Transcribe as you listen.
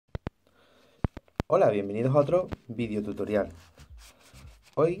Hola, bienvenidos a otro video tutorial.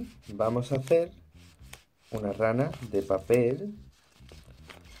 Hoy vamos a hacer una rana de papel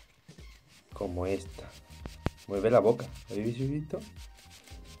como esta. Mueve la boca, ¿habéis visto?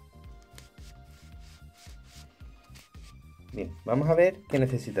 Bien, vamos a ver qué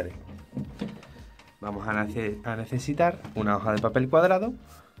necesitaré. Vamos a necesitar una hoja de papel cuadrado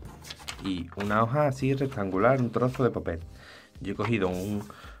y una hoja así rectangular, un trozo de papel. Yo he cogido un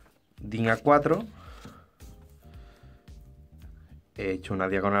DIN A4. He hecho una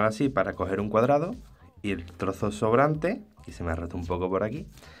diagonal así para coger un cuadrado y el trozo sobrante, y se me ha roto un poco por aquí,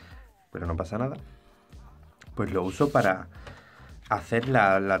 pero no pasa nada, pues lo uso para hacer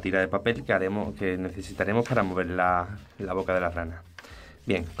la tira de papel que necesitaremos para mover la boca de la rana.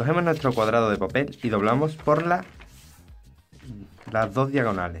 Bien, cogemos nuestro cuadrado de papel y doblamos por las dos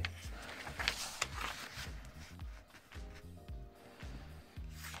diagonales.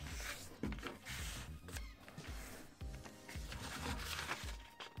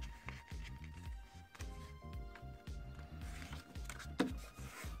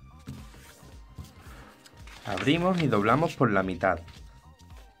 Abrimos y doblamos por la mitad,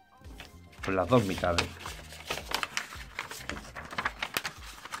 por las dos mitades.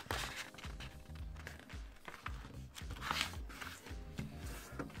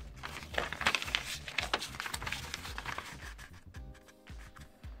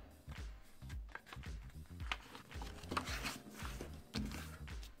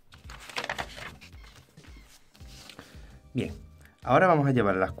 Bien, ahora vamos a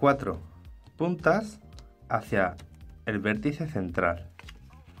llevar las cuatro puntas hacia el vértice central,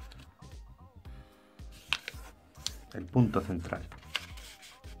 el punto central.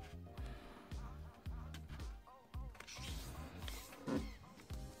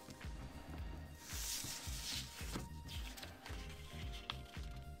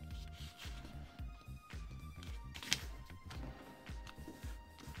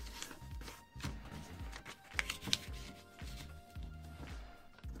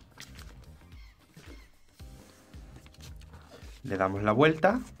 Le damos la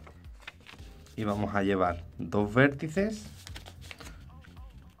vuelta y vamos a llevar dos vértices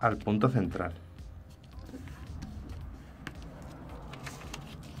al punto central.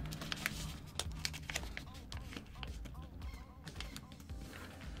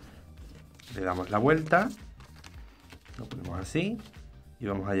 Le damos la vuelta, lo ponemos así y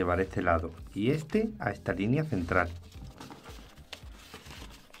vamos a llevar este lado y este a esta línea central.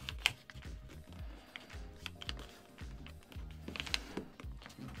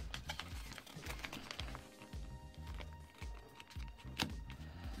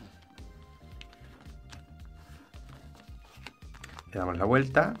 Le damos la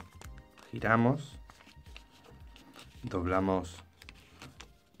vuelta, giramos, doblamos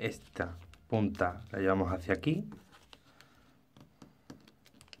esta punta, la llevamos hacia aquí,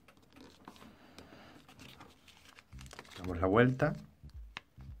 damos la vuelta,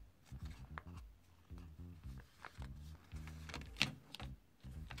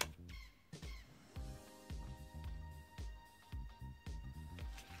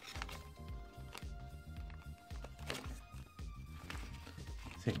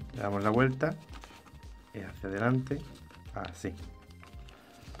 sí, le damos la vuelta, es hacia adelante, así.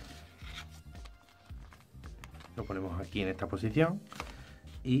 Lo ponemos aquí en esta posición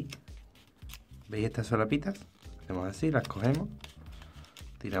y ¿veis estas solapitas? Hacemos así, las cogemos,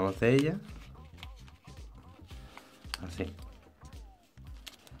 tiramos de ellas, así.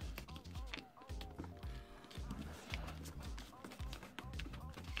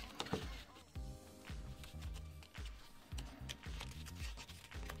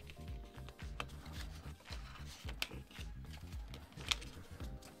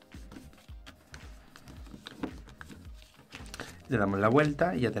 Le damos la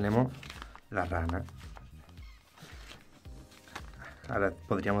vuelta y ya tenemos la rana. Ahora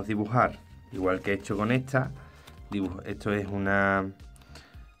podríamos dibujar, igual que he hecho con esta. Esto es en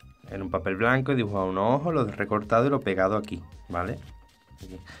un papel blanco, he dibujado unos ojos, lo he recortado y lo he pegado aquí, ¿vale?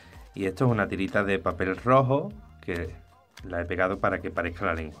 Aquí. Y esto es una tirita de papel rojo que la he pegado para que parezca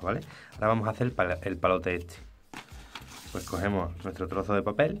la lengua, ¿vale? Ahora vamos a hacer el palote este. Pues cogemos nuestro trozo de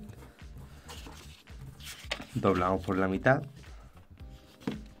papel, doblamos por la mitad,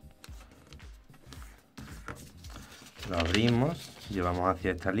 lo abrimos, llevamos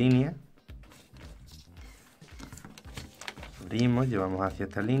hacia esta línea, abrimos, llevamos hacia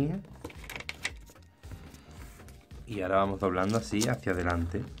esta línea y ahora vamos doblando así hacia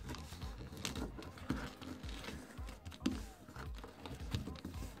adelante.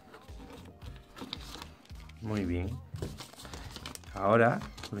 Muy bien. Ahora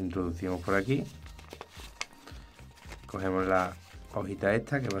lo introducimos por aquí Cogemos la hojita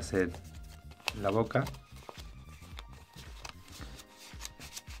esta, que va a ser la boca.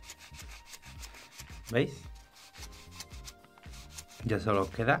 ¿Veis? Ya solo os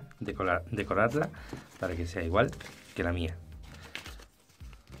queda decorarla para que sea igual que la mía.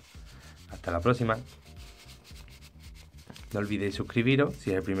 Hasta la próxima. No olvidéis suscribiros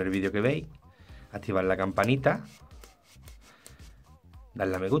si es el primer vídeo que veis, activar la campanita,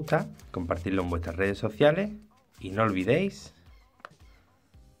 darle a me gusta, compartirlo en vuestras redes sociales y no olvidéis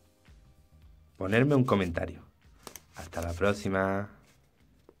ponerme un comentario. Hasta la próxima.